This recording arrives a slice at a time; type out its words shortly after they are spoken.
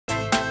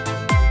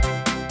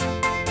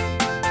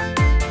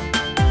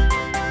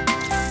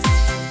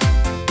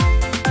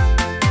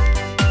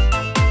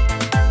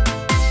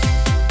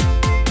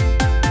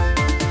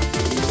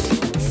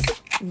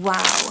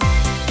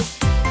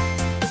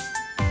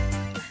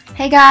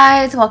Hey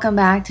guys, welcome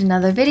back to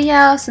another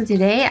video. So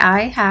today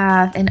I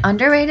have an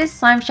underrated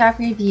slime shop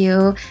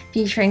review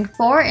featuring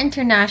 4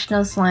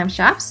 international slime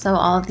shops. So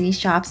all of these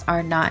shops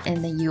are not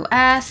in the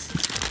US.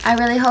 I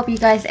really hope you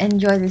guys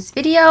enjoy this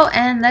video,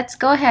 and let's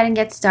go ahead and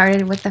get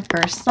started with the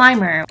first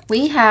slimer.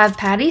 We have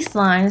Patty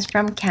Slimes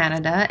from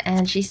Canada,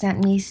 and she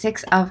sent me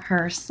 6 of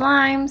her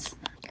slimes.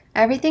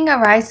 Everything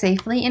arrived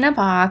safely in a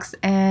box,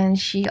 and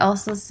she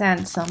also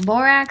sent some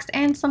borax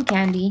and some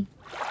candy.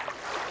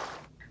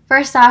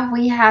 First off,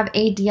 we have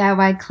a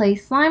DIY clay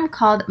slime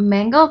called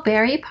Mango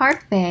Berry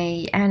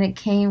Parfait, and it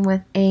came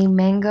with a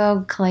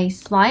mango clay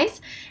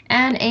slice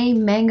and a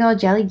mango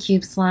jelly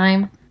cube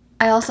slime.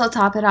 I also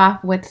top it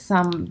off with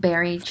some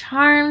berry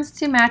charms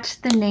to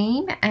match the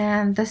name,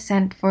 and the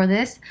scent for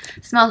this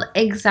smells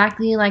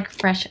exactly like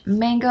fresh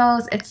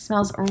mangoes. It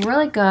smells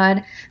really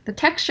good. The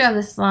texture of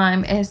the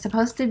slime is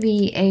supposed to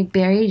be a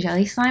berry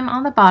jelly slime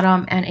on the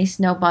bottom and a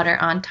snow butter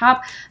on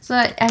top. So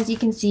as you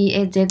can see,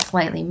 it did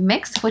slightly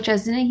mix, which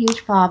isn't a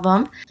huge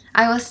problem.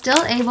 I was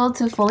still able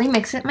to fully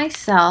mix it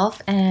myself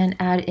and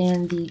add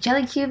in the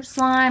jelly cube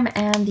slime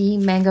and the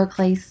mango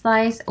clay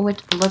slice,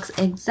 which looks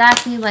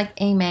exactly like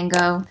a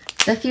mango.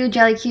 The few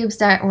jelly cubes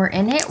that were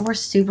in it were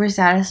super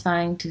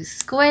satisfying to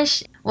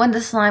squish. When the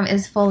slime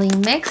is fully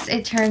mixed,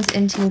 it turns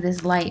into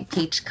this light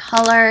peach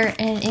color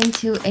and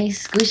into a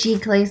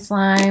squishy clay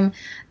slime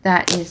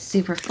that is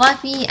super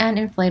fluffy and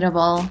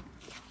inflatable.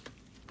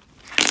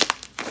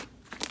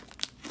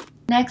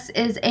 Next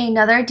is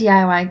another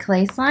DIY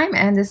clay slime,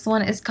 and this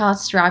one is called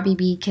Strawberry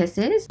Bee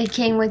Kisses. It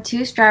came with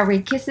 2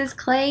 Strawberry Kisses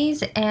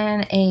clays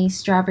and a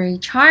strawberry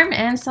charm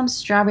and some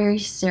strawberry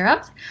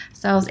syrup.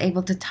 So I was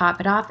able to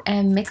top it off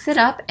and mix it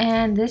up,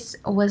 and this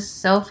was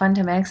so fun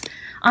to mix.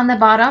 On the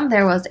bottom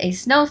there was a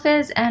snow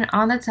fizz, and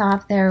on the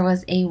top there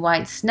was a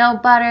white snow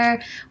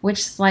butter,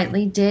 which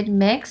slightly did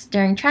mix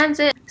during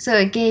transit. So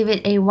it gave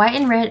it a white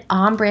and red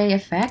ombre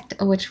effect,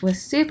 which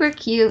was super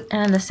cute,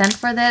 and the scent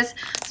for this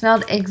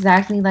smelled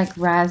exactly like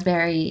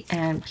raspberry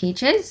and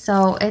peaches.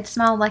 So it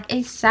smelled like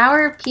a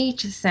sour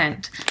peach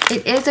scent.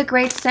 It is a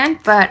great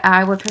scent, but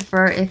I would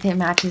prefer if it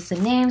matches the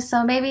name.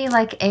 So maybe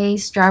like a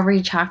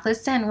strawberry chocolate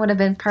scent would have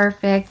been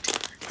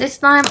perfect. This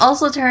slime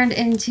also turned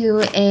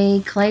into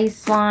a clay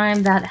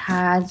slime that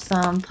had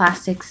some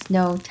plastic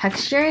snow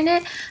texture in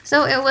it.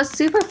 So it was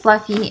super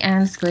fluffy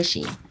and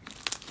squishy.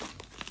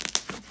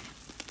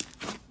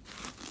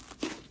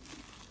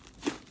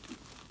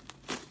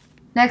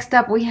 Next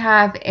up, we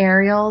have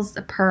Ariel's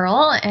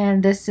Pearl,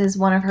 and this is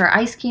one of her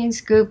ice cream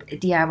scoop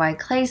DIY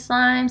clay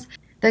slimes.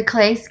 The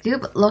clay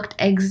scoop looked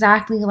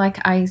exactly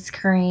like ice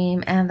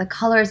cream, and the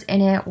colors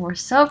in it were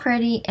so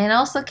pretty, and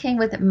also came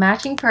with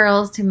matching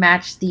pearls to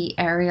match the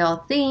Ariel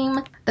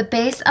theme. The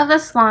base of the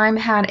slime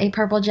had a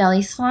purple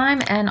jelly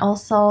slime and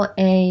also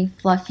a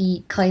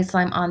fluffy clay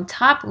slime on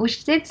top,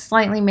 which did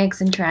slightly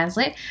mix and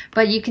translate,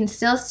 but you can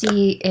still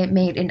see it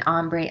made an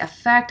ombre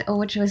effect,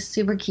 which was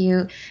super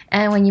cute.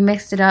 And when you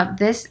mixed it up,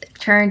 this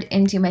turned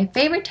into my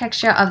favorite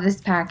texture of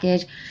this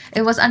package.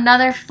 It was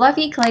another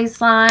fluffy clay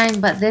slime,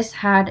 but this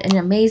had an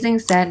amazing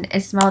scent.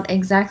 It smelled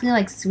exactly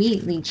like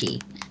sweet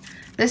lychee.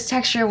 This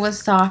texture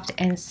was soft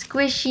and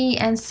squishy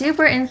and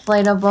super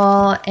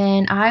inflatable,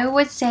 and I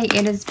would say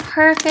it is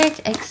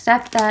perfect,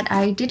 except that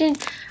I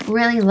didn't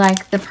really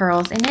like the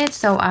pearls in it,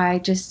 so I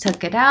just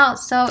took it out.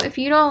 So if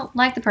you don't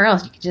like the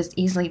pearls, you can just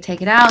easily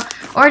take it out,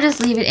 or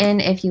just leave it in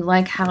if you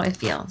like how it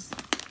feels.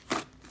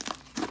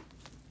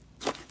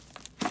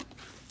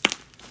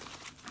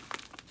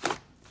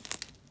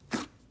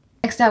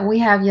 Next up, we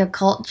have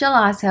Yakult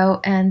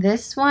Gelato, and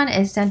this one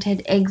is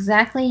scented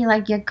exactly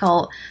like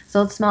Yakult,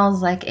 so it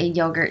smells like a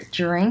yogurt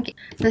drink.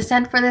 The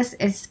scent for this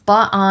is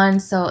spot on,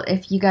 so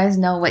if you guys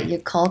know what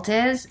Yakult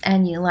is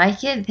and you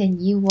like it, then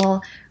you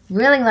will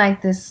really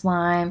like this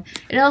slime.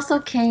 It also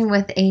came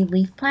with a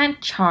leaf plant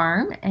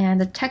charm,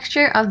 and the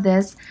texture of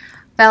this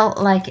felt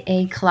like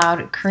a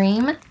cloud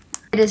cream.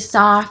 It is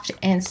soft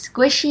and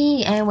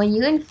squishy, and when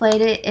you inflate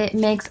it, it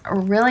makes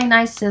really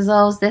nice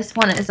sizzles. This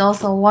one is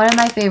also one of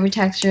my favorite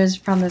textures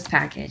from this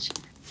package.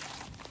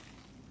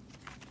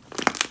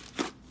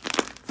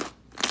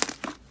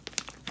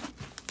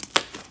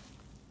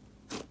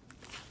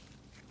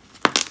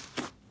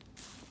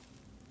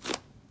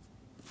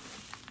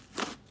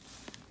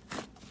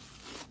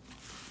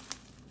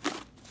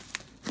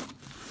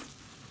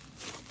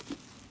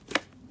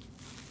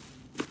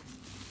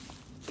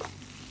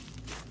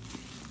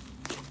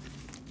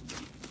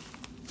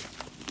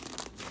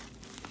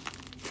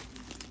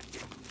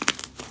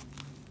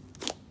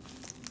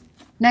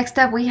 Next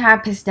up, we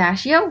have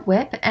Pistachio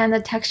Whip, and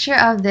the texture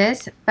of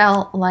this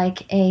felt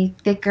like a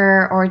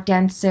thicker or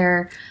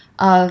denser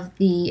of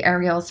the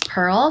Ariel's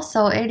Pearl.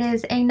 So it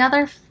is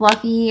another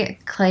fluffy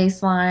clay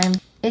slime.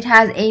 It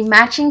has a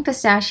matching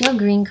pistachio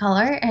green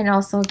color and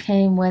also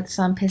came with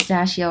some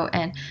pistachio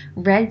and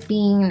red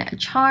bean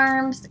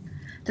charms.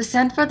 The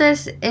scent for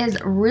this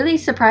is really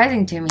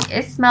surprising to me.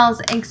 It smells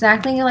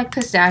exactly like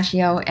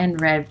pistachio and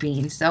red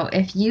beans. So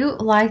if you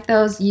like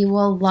those, you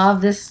will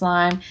love this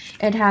slime.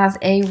 It has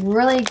a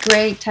really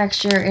great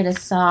texture. It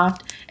is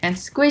soft and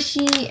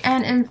squishy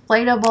and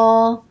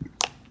inflatable.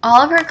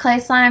 All of her clay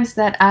slimes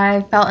that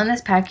I felt in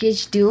this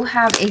package do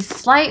have a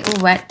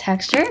slight wet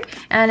texture,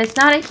 and it's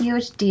not a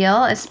huge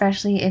deal,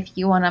 especially if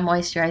you want to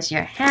moisturize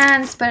your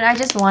hands, but I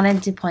just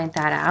wanted to point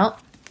that out.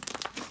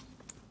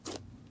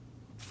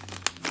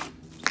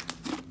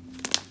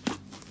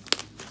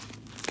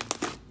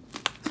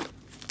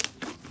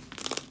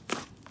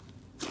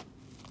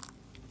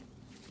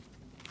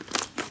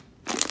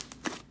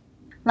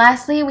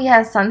 Lastly, we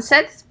have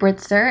Sunset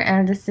Spritzer,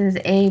 and this is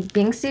a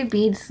Bingsu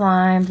bead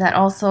slime that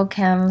also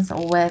comes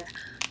with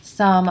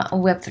some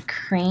whipped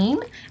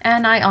cream.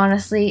 And I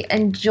honestly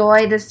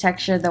enjoy this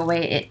texture the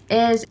way it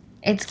is.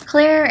 It's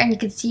clear and you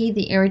can see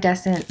the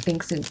iridescent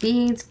Bingsu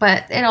beads,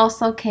 but it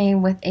also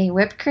came with a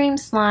whipped cream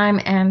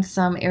slime and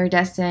some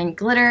iridescent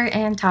glitter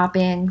and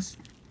toppings.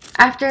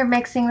 After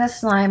mixing the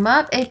slime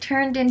up, it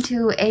turned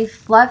into a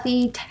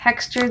fluffy,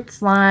 textured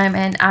slime,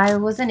 and I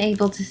wasn't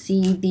able to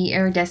see the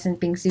iridescent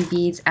Bingsu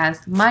beads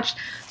as much,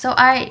 so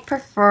I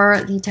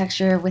prefer the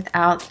texture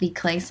without the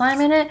clay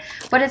slime in it,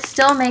 but it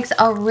still makes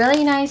a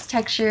really nice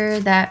texture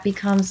that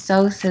becomes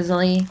so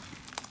sizzly.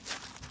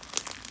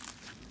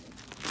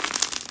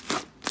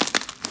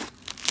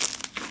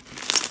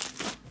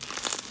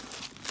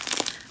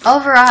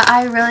 Overall,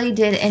 I really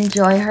did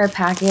enjoy her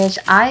package.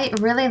 I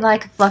really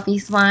like fluffy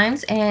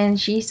slimes and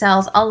she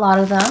sells a lot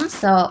of them,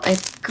 so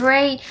it's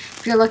great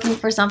if you're looking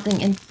for something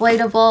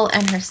inflatable,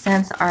 and her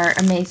scents are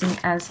amazing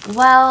as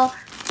well.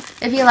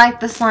 If you like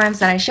the slimes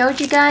that I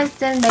showed you guys,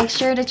 then make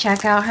sure to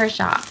check out her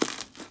shop.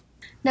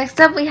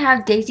 Next up, we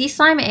have Daisy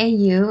Slime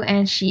AU,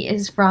 and she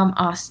is from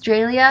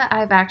Australia.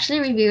 I've actually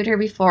reviewed her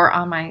before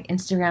on my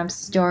Instagram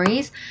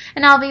stories,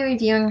 and I'll be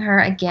reviewing her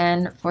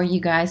again for you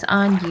guys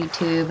on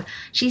YouTube.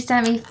 She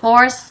sent me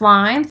 4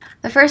 slimes.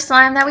 The first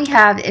slime that we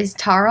have is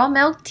Taro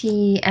Milk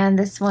Tea, and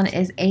this one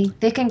is a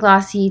thick and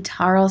glossy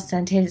taro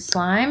scented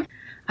slime.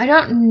 I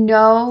don't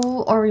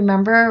know or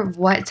remember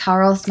what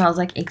taro smells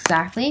like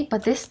exactly,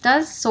 but this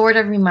does sort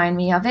of remind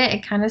me of it.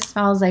 It kind of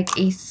smells like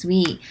a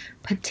sweet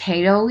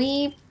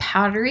potatoey,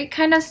 powdery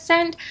kind of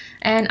scent,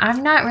 and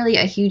I'm not really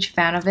a huge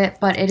fan of it,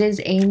 but it is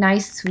a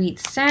nice sweet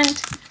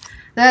scent.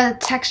 The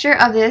texture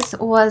of this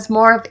was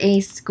more of a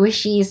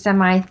squishy,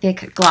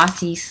 semi-thick,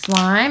 glossy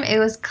slime. It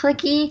was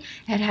clicky,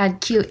 it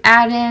had cute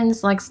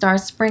add-ins like star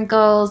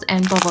sprinkles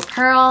and boba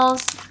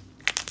pearls.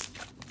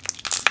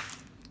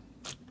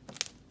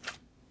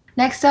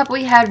 Next up,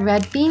 we had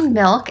Red Bean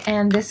Milk,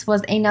 and this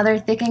was another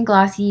thick and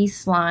glossy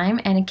slime,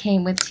 and it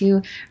came with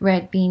 2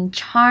 red bean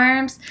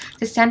charms.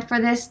 The scent for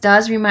this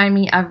does remind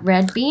me of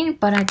red bean,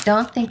 but I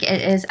don't think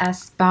it is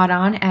as spot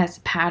on as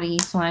Patty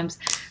Slime's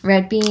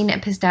red bean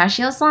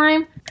pistachio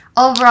slime.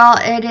 Overall,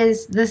 it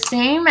is the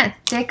same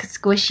thick,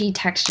 squishy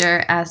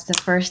texture as the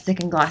first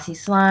thick and glossy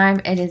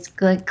slime. It is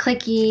good,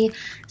 clicky,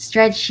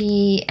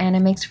 stretchy, and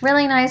it makes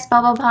really nice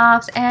bubble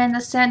pops, and the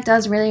scent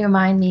does really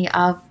remind me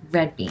of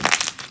red bean.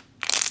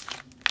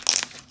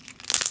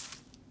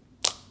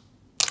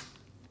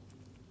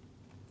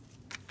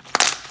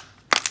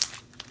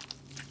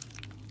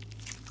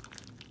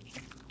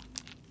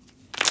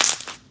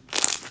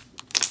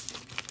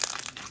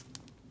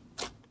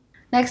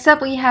 Next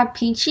up, we have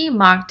Peachy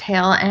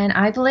Mocktail, and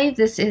I believe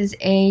this is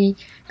a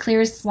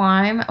clear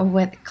slime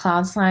with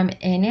cloud slime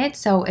in it,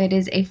 so it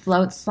is a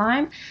float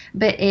slime,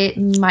 but it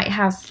might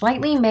have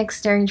slightly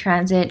mixed during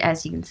transit,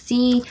 as you can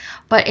see,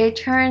 but it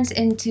turns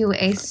into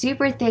a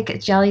super thick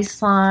jelly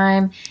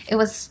slime. It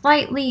was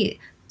slightly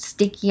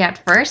sticky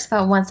at first,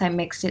 but once I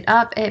mixed it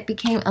up, it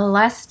became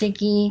less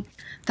sticky.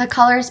 The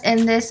colors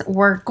in this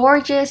were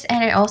gorgeous,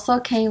 and it also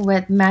came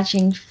with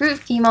matching fruit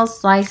female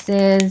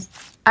slices.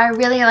 I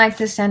really like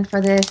the scent for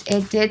this.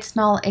 It did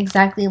smell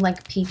exactly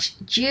like peach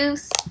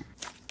juice.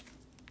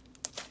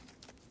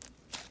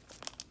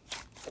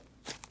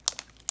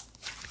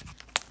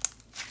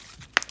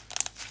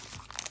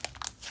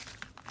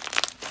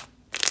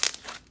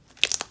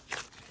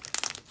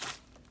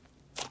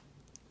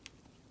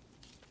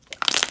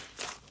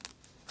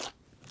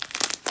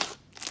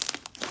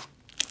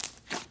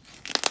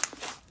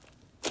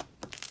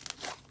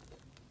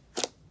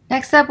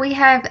 Next up, we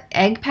have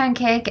Egg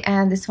Pancake,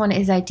 and this one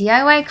is a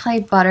DIY clay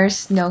butter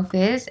snow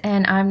fizz,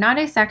 and I'm not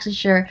exactly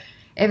sure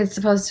if it's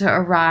supposed to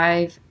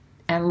arrive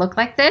and look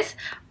like this,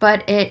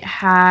 but it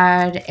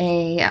had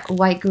a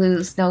white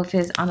glue snow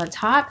fizz on the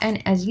top,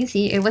 and as you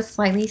see, it was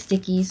slightly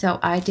sticky, so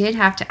I did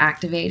have to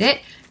activate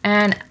it.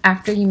 And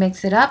after you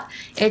mix it up,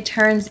 it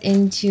turns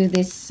into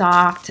this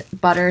soft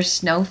butter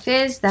snow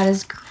fizz that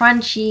is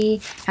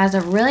crunchy, has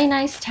a really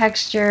nice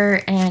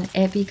texture, and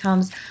it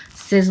becomes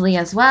sizzly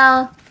as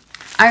well.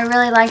 I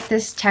really like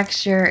this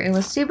texture. It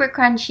was super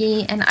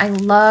crunchy and I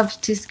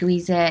loved to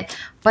squeeze it,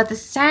 but the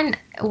scent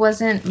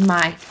wasn't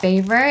my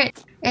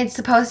favorite. It's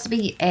supposed to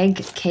be egg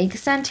cake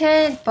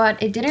scented,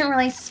 but it didn't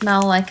really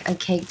smell like a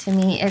cake to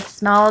me. It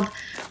smelled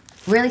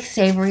really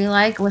savory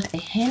like with a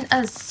hint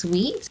of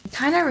sweet. It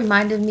kind of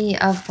reminded me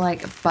of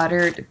like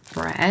buttered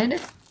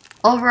bread.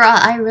 Overall,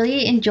 I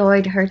really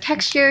enjoyed her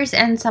textures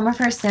and some of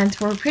her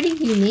scents were pretty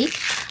unique.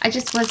 I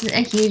just wasn't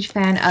a huge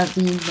fan of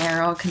the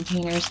narrow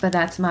containers, but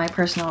that's my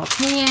personal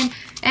opinion.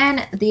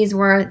 And these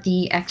were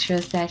the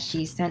extras that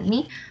she sent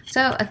me.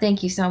 So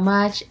thank you so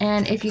much.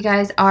 And if you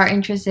guys are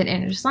interested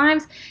in her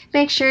slimes,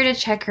 make sure to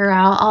check her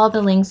out. All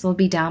the links will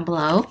be down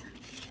below.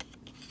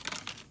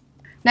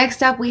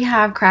 Next up, we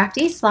have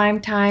Crafty Slime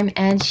Time,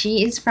 and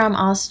she is from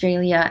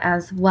Australia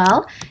as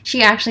well.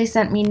 She actually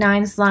sent me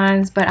 9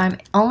 slimes, but I'm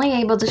only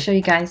able to show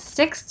you guys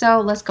 6, so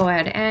let's go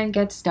ahead and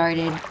get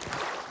started.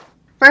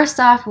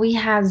 First off, we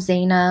have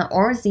Zena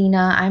or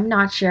Zena. I'm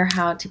not sure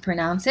how to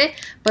pronounce it,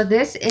 but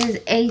this is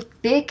a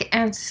thick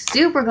and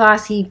super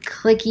glossy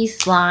clicky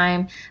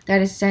slime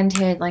that is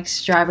scented like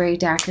strawberry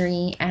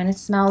daiquiri, and it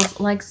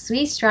smells like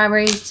sweet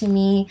strawberries to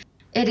me.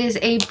 It is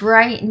a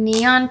bright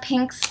neon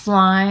pink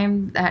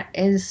slime that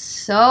is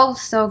so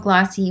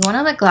glossy, one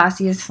of the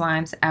glossiest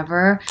slimes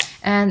ever.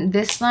 And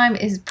this slime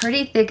is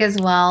pretty thick as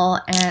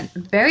well and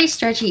very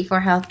stretchy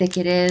for how thick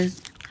it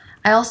is.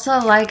 I also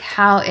like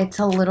how it's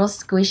a little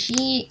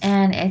squishy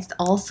and it's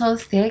also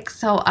thick,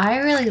 so I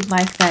really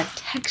like that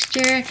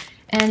texture.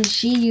 And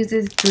she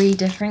uses 3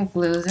 different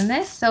glues in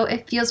this, so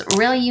it feels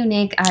really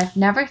unique. I've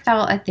never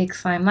felt a thick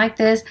slime like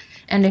this,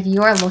 and if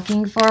you are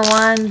looking for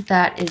one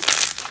that is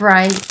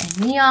bright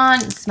and neon,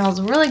 smells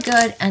really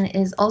good, and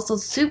is also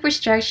super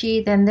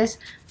stretchy, then this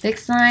thick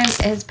slime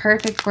is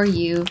perfect for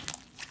you.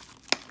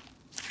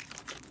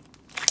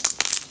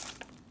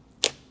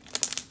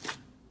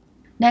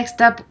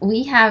 Next up,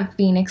 we have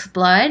Phoenix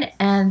Blood,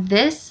 and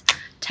this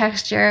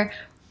texture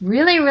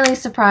really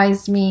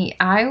surprised me.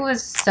 I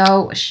was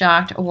so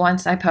shocked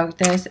once I poked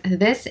this.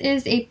 This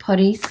is a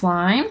putty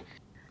slime.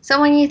 So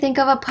when you think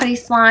of a putty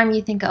slime,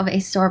 you think of a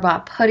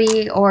store-bought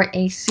putty or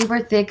a super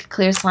thick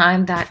clear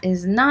slime that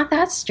is not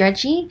that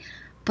stretchy.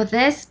 But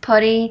this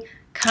putty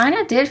kind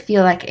of did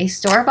feel like a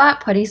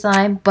store-bought putty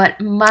slime, but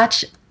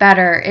much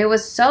better. It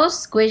was so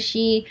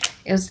squishy,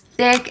 it was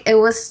thick, it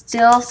was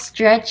still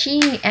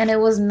stretchy, and it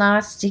was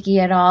not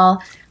sticky at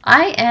all.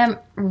 I am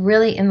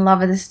really in love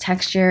with this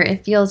texture.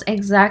 It feels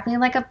exactly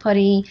like a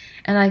putty,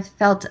 and I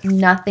felt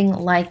nothing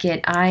like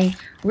it. I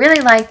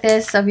really like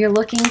this. So if you're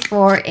looking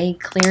for a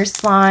clear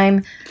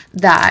slime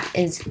that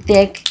is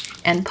thick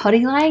and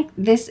putty-like,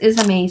 this is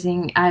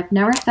amazing. I've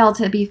never felt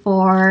it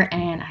before,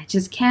 and I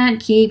just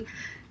can't keep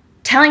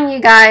telling you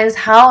guys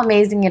how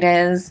amazing it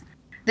is.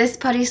 This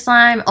putty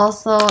slime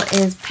also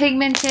is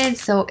pigmented,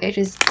 so it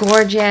is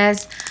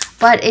gorgeous.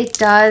 But it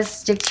does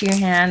stick to your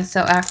hands, so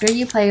after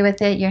you play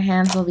with it, your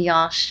hands will be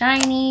all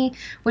shiny,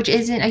 which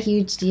isn't a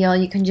huge deal.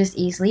 You can just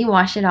easily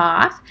wash it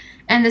off.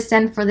 And the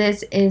scent for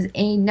this is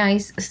a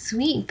nice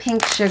sweet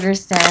pink sugar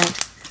scent.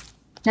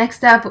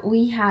 Next up,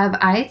 we have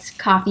Iced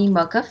Coffee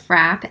Mocha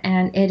Frap,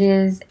 and it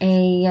is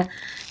a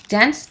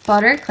dense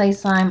buttered clay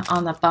slime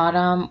on the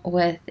bottom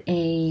with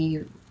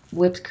a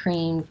whipped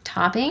cream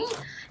topping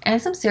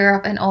and some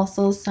syrup and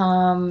also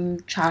some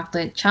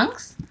chocolate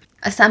chunks.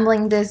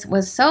 Assembling this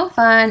was so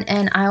fun,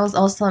 and I was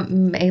also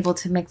able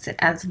to mix it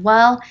as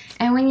well.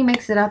 And when you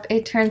mix it up,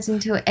 it turns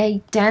into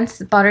a dense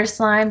butter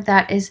slime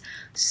that is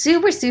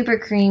super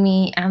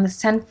creamy, and the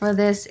scent for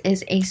this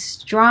is a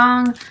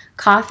strong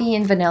coffee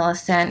and vanilla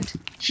scent.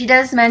 She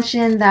does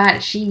mention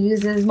that she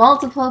uses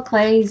multiple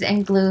clays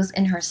and glues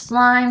in her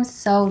slimes,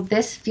 so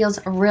this feels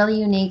really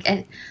unique.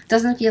 It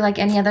doesn't feel like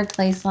any other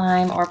clay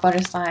slime or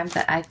butter slime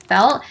that I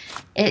felt.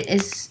 It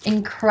is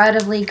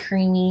incredibly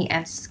creamy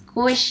and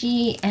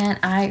squishy, and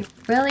I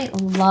really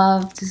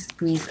love to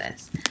squeeze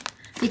this.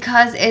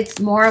 Because it's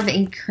more of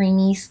a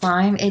creamy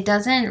slime, it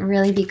doesn't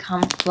really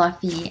become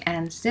fluffy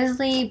and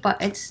sizzly, but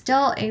it's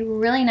still a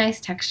really nice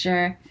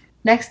texture.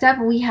 Next up,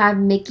 we have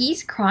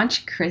Mickey's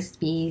Crunch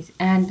Krispies,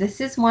 and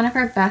this is one of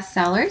her best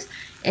sellers.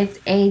 It's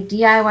a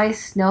DIY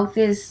Snow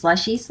Fizz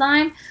slushy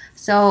slime.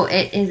 So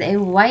it is a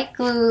white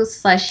glue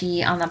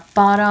slushy on the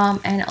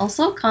bottom, and it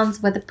also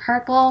comes with a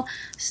purple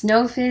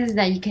Snow Fizz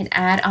that you can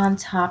add on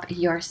top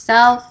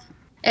yourself.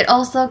 It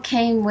also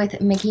came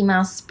with Mickey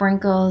Mouse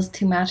sprinkles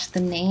to match the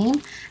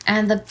name,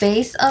 and the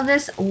base of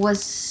this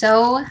was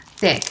so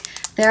thick.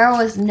 There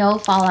was no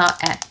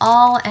fallout at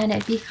all, and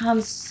it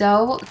becomes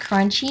so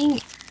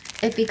crunchy.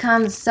 It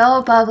becomes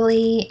so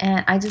bubbly,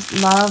 and I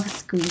just love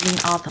squeezing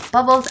all the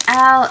bubbles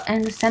out.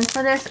 And the scent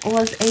for this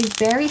was a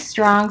very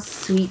strong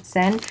sweet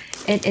scent.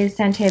 It is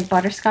scented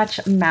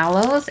butterscotch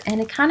mallows, and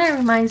it kind of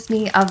reminds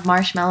me of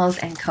marshmallows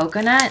and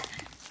coconut.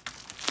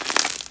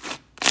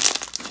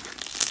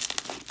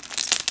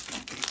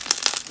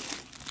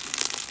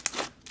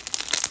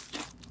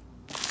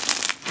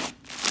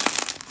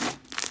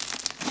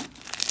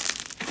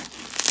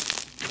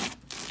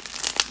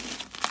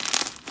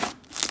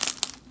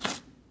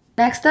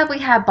 Next up, we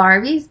have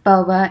Barbie's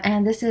Boba,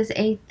 and this is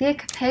a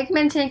thick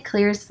pigmented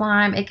clear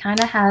slime. It kind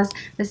of has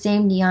the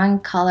same neon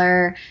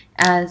color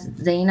as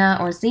Xena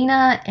or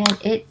Xena, and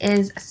it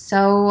is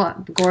so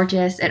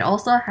gorgeous. It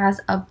also has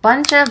a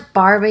bunch of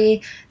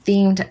Barbie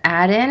themed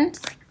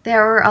add-ins.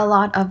 There were a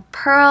lot of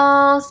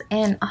pearls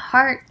and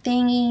heart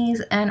thingies,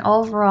 and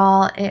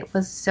overall it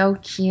was so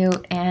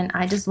cute, and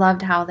I just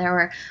loved how there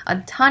were a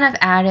ton of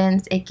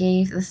add-ins. It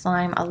gave the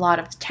slime a lot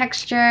of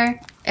texture.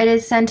 It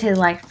is scented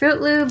like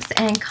Fruit Loops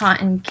and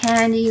cotton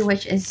candy,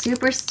 which is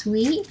super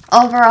sweet.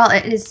 Overall,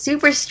 it is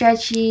super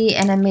stretchy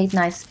and it made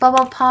nice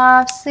bubble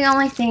pops. The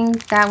only thing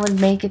that would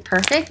make it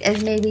perfect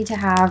is maybe to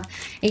have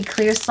a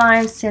clear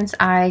slime, since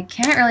I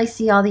can't really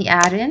see all the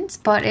add-ins,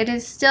 but it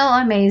is still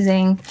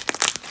amazing.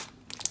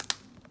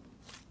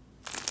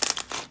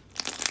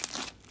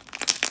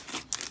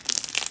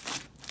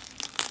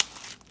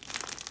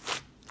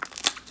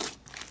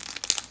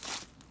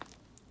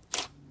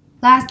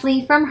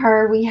 Lastly, from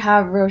her, we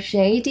have Roche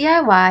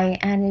DIY,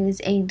 and it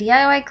is a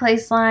DIY clay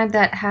slime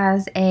that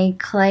has a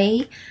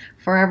clay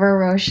Forever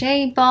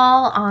Rocher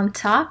ball on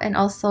top and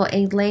also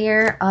a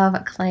layer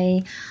of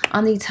clay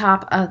on the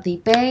top of the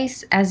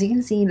base. As you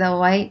can see, the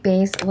white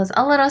base was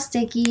a little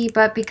sticky,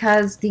 but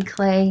because the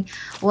clay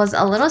was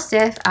a little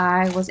stiff,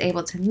 I was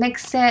able to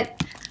mix it.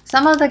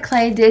 Some of the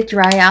clay did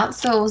dry out,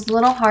 so it was a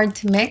little hard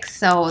to mix,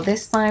 so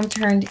this slime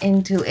turned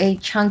into a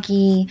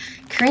chunky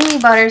creamy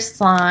butter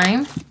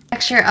slime. The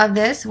texture of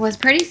this was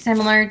pretty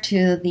similar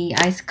to the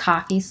iced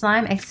coffee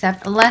slime,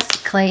 except less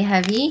clay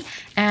heavy,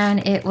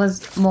 and it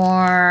was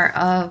more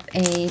of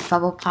a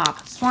bubble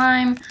pop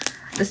slime.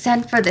 The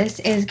scent for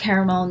this is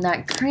caramel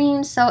nut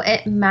cream, so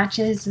it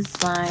matches the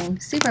slime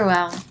super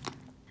well.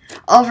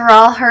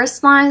 Overall, her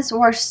slimes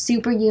were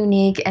super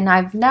unique, and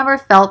I've never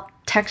felt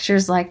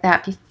textures like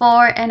that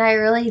before, and I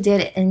really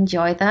did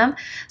enjoy them.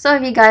 So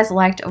if you guys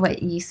liked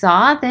what you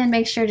saw, then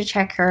make sure to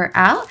check her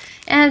out.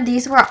 And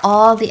these were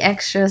all the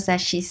extras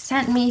that she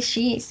sent me.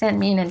 She sent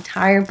me an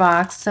entire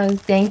box, so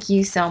thank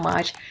you so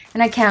much,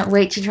 and I can't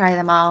wait to try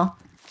them all.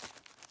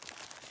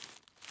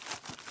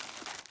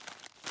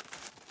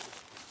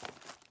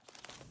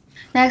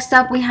 Next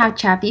up, we have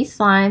Chappy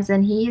Slimes,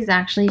 and he is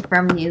actually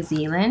from New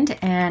Zealand,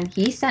 and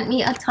he sent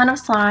me a ton of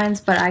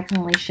slimes, but I can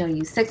only show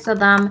you 6 of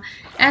them.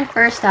 And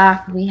first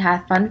off, we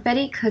have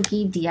Funfetti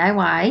Cookie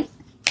DIY.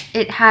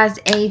 It has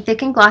a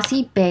thick and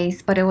glossy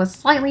base, but it was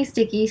slightly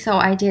sticky, so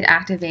I did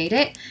activate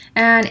it.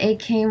 And it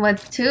came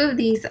with 2 of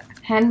these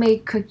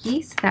handmade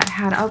cookies that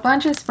had a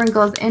bunch of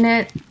sprinkles in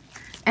it.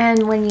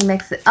 And when you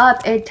mix it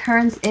up, it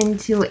turns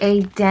into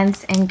a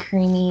dense and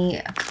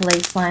creamy clay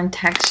slime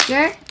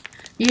texture.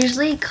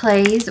 Usually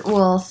clays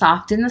will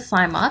soften the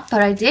slime up,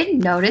 but I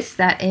did notice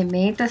that it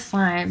made the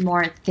slime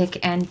more thick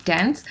and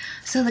dense.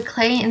 So the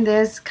clay in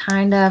this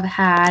kind of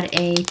had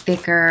a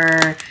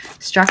thicker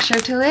structure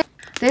to it.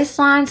 This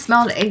slime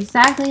smelled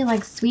exactly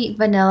like sweet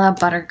vanilla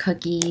butter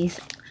cookies.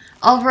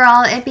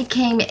 Overall, it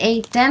became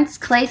a dense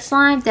clay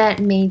slime that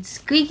made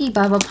squeaky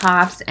bubble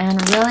pops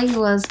and really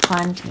was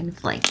fun to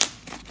inflate.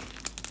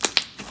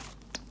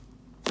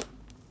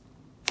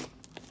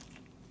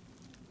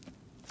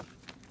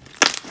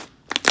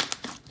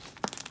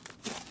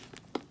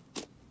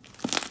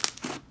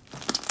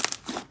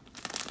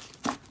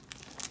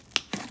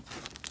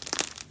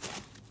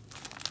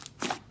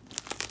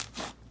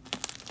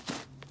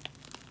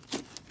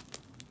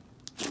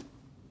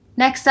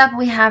 Next up,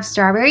 we have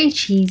Strawberry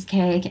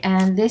Cheesecake,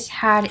 and this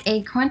had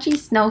a crunchy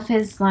snow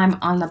fizz slime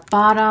on the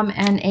bottom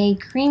and a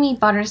creamy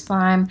butter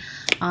slime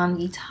on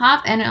the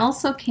top, and it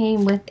also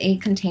came with a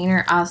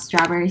container of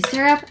strawberry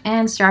syrup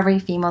and strawberry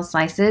female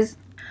slices.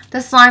 The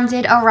slime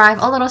did arrive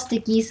a little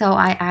sticky, so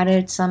I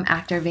added some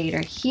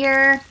activator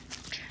here.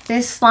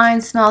 This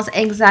slime smells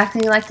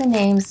exactly like the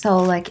name, so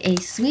like a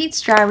sweet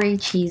strawberry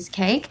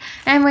cheesecake.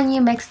 And when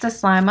you mix the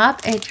slime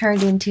up, it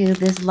turned into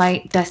this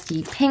light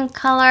dusty pink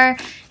color,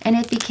 and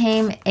it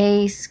became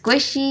a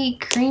squishy,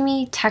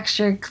 creamy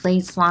textured clay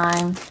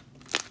slime.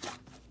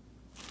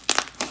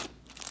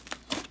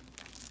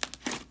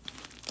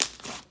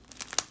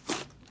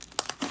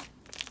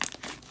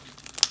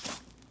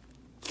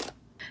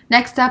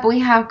 Next up, we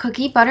have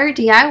Cookie Butter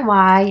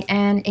DIY,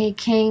 and it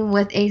came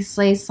with a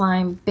sleigh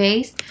slime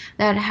base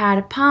that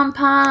had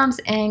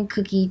pom-poms and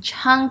cookie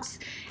chunks,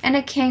 and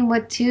it came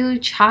with 2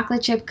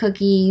 chocolate chip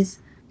cookies.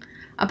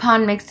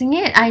 Upon mixing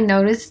it, I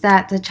noticed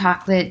that the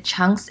chocolate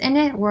chunks in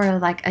it were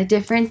like a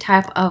different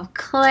type of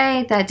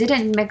clay that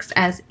didn't mix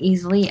as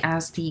easily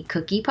as the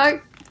cookie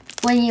part.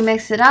 When you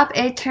mix it up,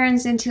 it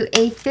turns into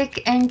a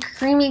thick and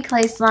creamy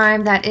clay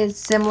slime that is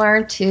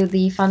similar to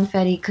the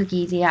Funfetti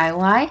Cookie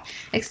DIY,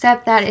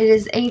 except that it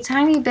is a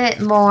tiny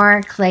bit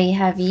more clay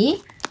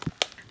heavy.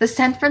 The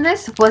scent for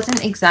this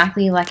wasn't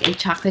exactly like a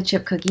chocolate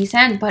chip cookie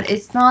scent, but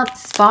it smelled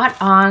spot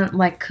on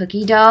like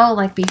cookie dough,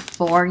 like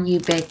before you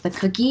bake the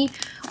cookie,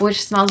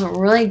 which smells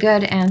really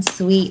good and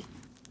sweet.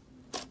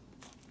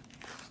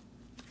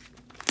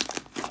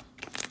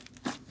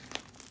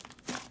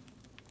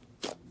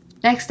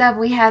 Next up,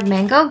 we have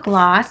Mango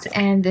Gloss,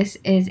 and this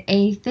is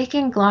a thick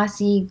and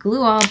glossy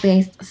glue-all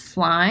based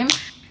slime.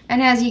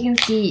 And as you can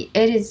see,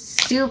 it is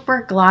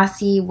super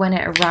glossy when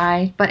it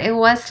arrived, but it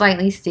was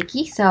slightly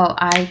sticky, so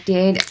I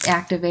did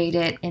activate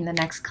it in the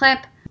next clip.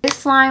 This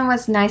slime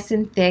was nice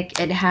and thick.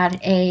 It had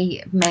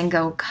a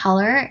mango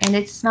color and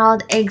it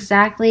smelled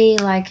exactly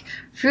like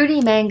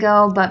fruity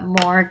mango but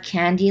more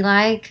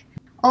candy-like.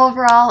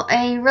 Overall,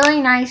 a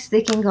really nice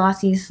thick and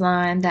glossy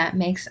slime that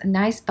makes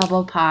nice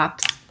bubble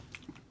pops.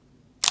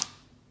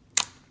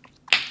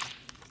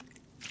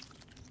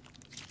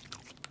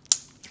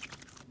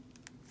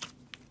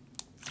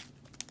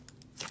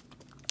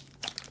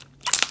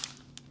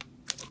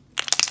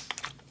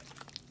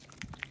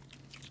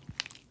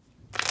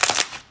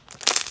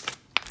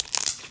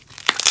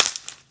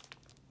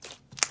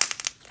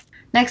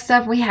 Next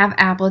up, we have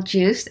apple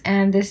juice,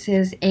 and this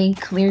is a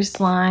clear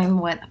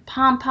slime with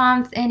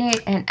pom-poms in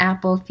it and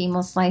apple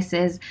female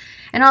slices,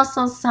 and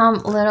also some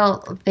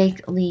little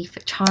fake leaf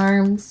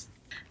charms.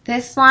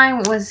 This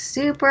slime was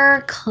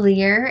super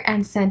clear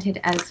and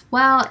scented as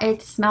well.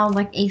 It smelled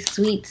like a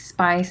sweet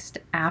spiced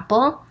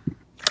apple.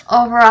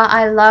 Overall,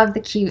 I love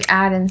the cute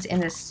add-ins in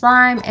this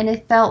slime, and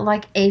it felt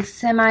like a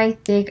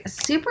semi-thick,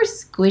 super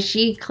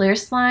squishy clear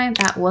slime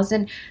that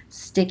wasn't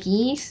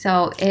sticky,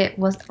 so it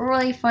was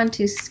really fun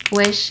to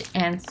squish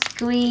and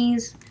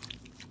squeeze.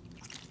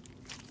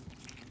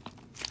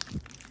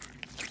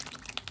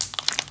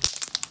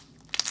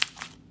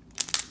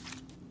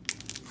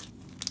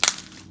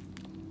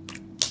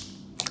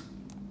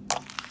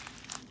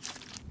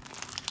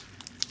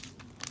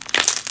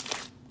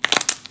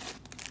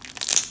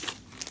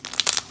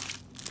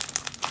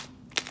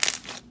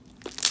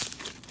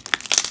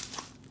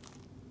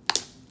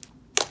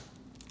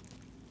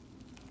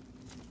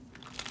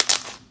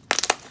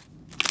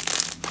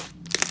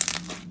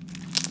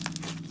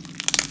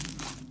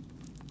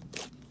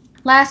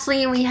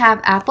 Lastly, we have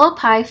apple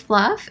pie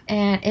fluff,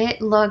 and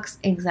it looks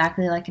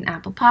exactly like an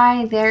apple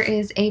pie. There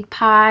is a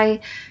pie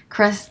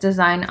crust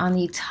design on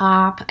the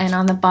top, and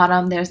on the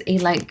bottom there's a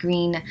light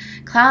green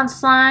cloud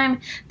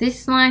slime.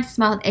 This slime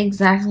smelled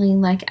exactly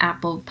like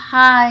apple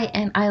pie,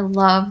 and I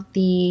love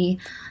the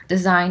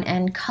design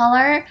and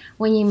color.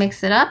 When you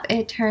mix it up,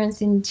 it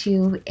turns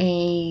into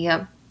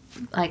a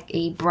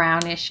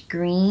brownish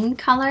green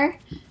color.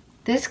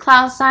 This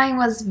cloud slime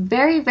was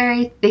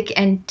very thick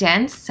and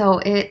dense, so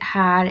it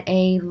had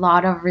a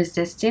lot of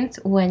resistance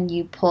when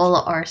you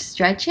pull or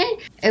stretch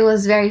it. It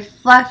was very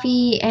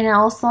fluffy, and it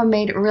also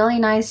made really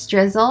nice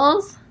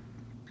drizzles.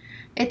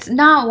 It's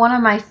not one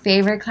of my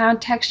favorite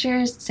cloud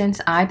textures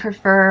since I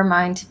prefer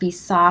mine to be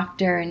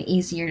softer and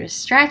easier to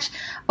stretch,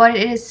 but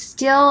it is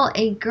still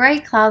a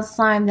great cloud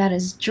slime that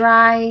is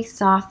dry,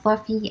 soft,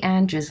 fluffy,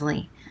 and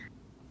drizzly.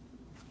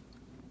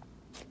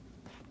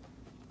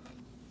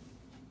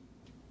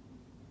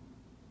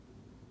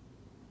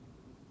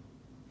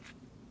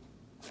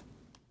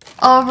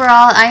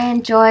 Overall, I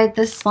enjoyed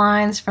the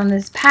slimes from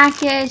this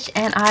package,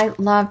 and I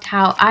loved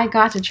how I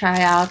got to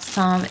try out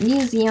some New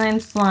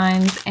Zealand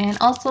slimes and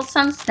also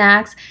some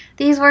snacks.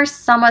 These were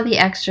some of the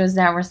extras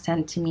that were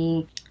sent to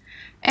me.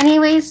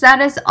 Anyways,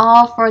 that is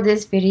all for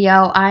this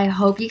video. I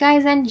hope you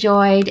guys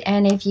enjoyed,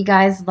 and if you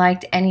guys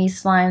liked any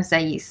slimes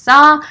that you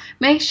saw,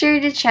 make sure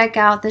to check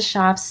out the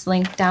shops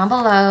linked down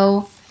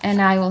below.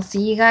 And I will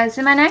see you guys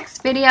in my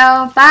next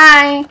video.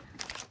 Bye!